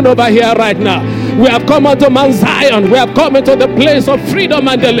be open over here right now. We have come unto Mount Zion. We have come into the place of freedom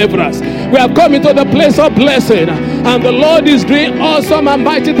and deliverance. We have come into the place of blessing. And the Lord is doing awesome and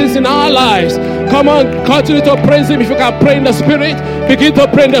mighty things in our lives. Come on, continue to praise him. If you can pray in the Spirit, begin to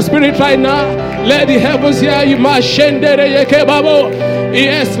pray in the Spirit right now. Let the heavens hear you.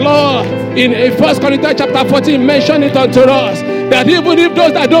 Yes, Lord. In 1 Corinthians chapter 14, mention it unto us. That even if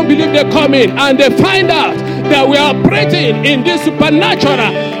those that don't believe they come in and they find out that we are operating in this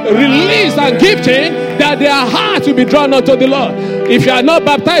supernatural release and gifting, that their hearts will be drawn unto the Lord. If you are not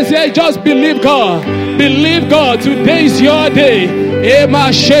baptized here, just believe God. Believe God. Today is your day.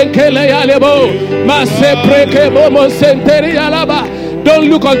 Don't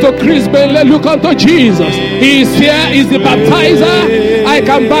look unto Chris Gbenle, look unto Jesus. He is here, he's the baptizer. I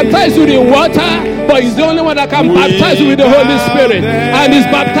can baptize you in water, but he's the only one that can baptize you with the Holy Spirit. And he's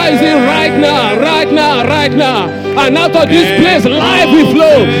baptizing right now, right now, right now. And out of this place, life will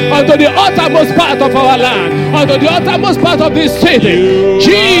flow unto the uttermost part of our land, unto the uttermost part of this city.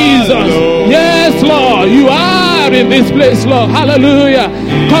 Jesus, yes, Lord, you are in this place, Lord. Hallelujah.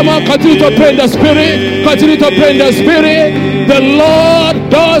 Come on, continue to pray in the Spirit. Continue to pray in the Spirit. The Lord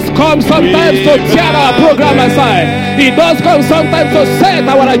does come sometimes to tear our program aside. He does come sometimes to set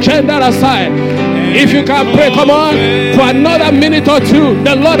our agenda aside. If you can pray, come on, for another minute or two.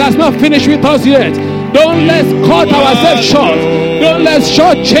 The Lord has not finished with us yet. Don't let's cut ourselves short. Don't let's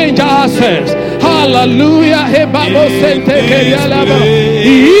shortchange ourselves. Hallelujah. He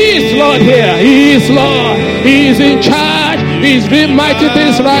is Lord here. He is Lord. He is in charge. He is doing mighty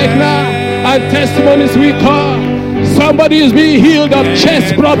things right now. And testimonies we call. Somebody is being healed of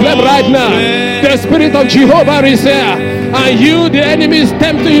chest problem right now. The Spirit of Jehovah is here. And you, the enemy, is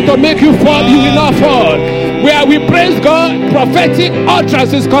tempting you to make you fall. You will not fall. Where we praise God, prophetic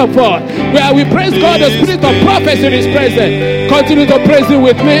utterances come forth. Where we praise God, the Spirit of prophecy is present. Continue to praise him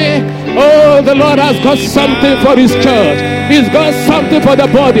with me. Oh, the Lord has got something for his church. He's got something for the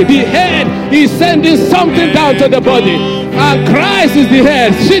body. The head, he's sending something down to the body. And Christ is the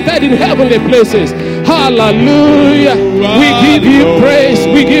head, seated in heavenly places. Hallelujah. We give you praise.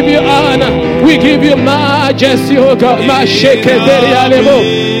 We give you honor. We give you majesty, oh God.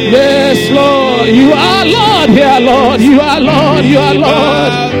 Yes, Lord. You are Lord here, Lord. You are Lord. You are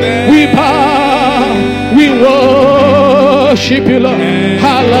Lord. We bow. We worship you, Lord.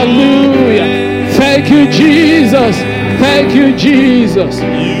 Hallelujah. Thank you, Jesus. Thank you, Jesus.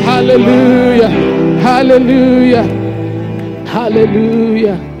 Hallelujah. Hallelujah.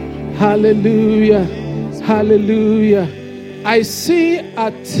 Hallelujah. Hallelujah. Hallelujah. I see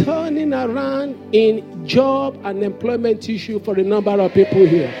a turning around in job and employment issue for a number of people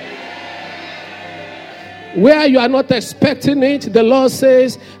here. Where you are not expecting it, the Lord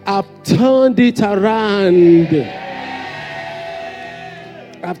says, I've turned it around.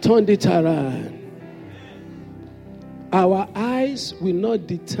 I've turned it around. Our eyes will not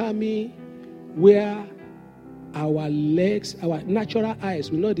determine where our legs, our natural eyes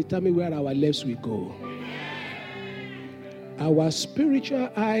will not determine where our legs will go. Our spiritual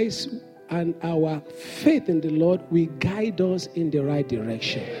eyes and our faith in the Lord will guide us in the right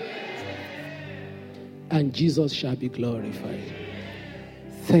direction. And Jesus shall be glorified.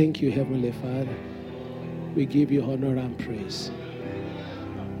 Thank you, Heavenly Father. We give you honor and praise.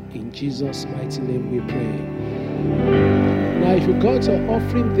 In Jesus' mighty name we pray. Now, if you got your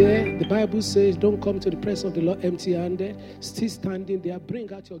offering there, the Bible says, don't come to the presence of the Lord empty-handed. Still standing there,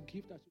 bring out your gift.